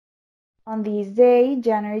On this day,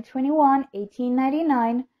 January 21,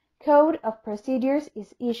 1899, Code of Procedures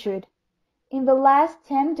is issued. In the last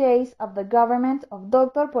 10 days of the government of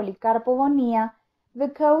Dr. Policarpo Bonilla, the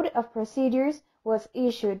Code of Procedures was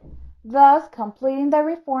issued, thus completing the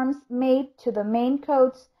reforms made to the main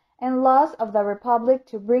codes and laws of the Republic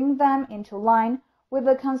to bring them into line with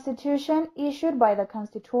the Constitution issued by the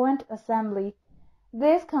Constituent Assembly.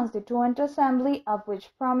 This Constituent Assembly, of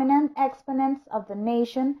which prominent exponents of the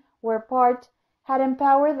nation were part, had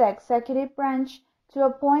empowered the executive branch to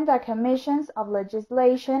appoint the commissions of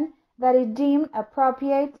legislation that it deemed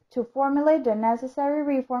appropriate to formulate the necessary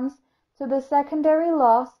reforms to the secondary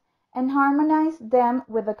laws and harmonize them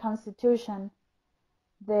with the Constitution.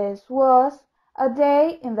 This was a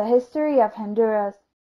day in the history of Honduras,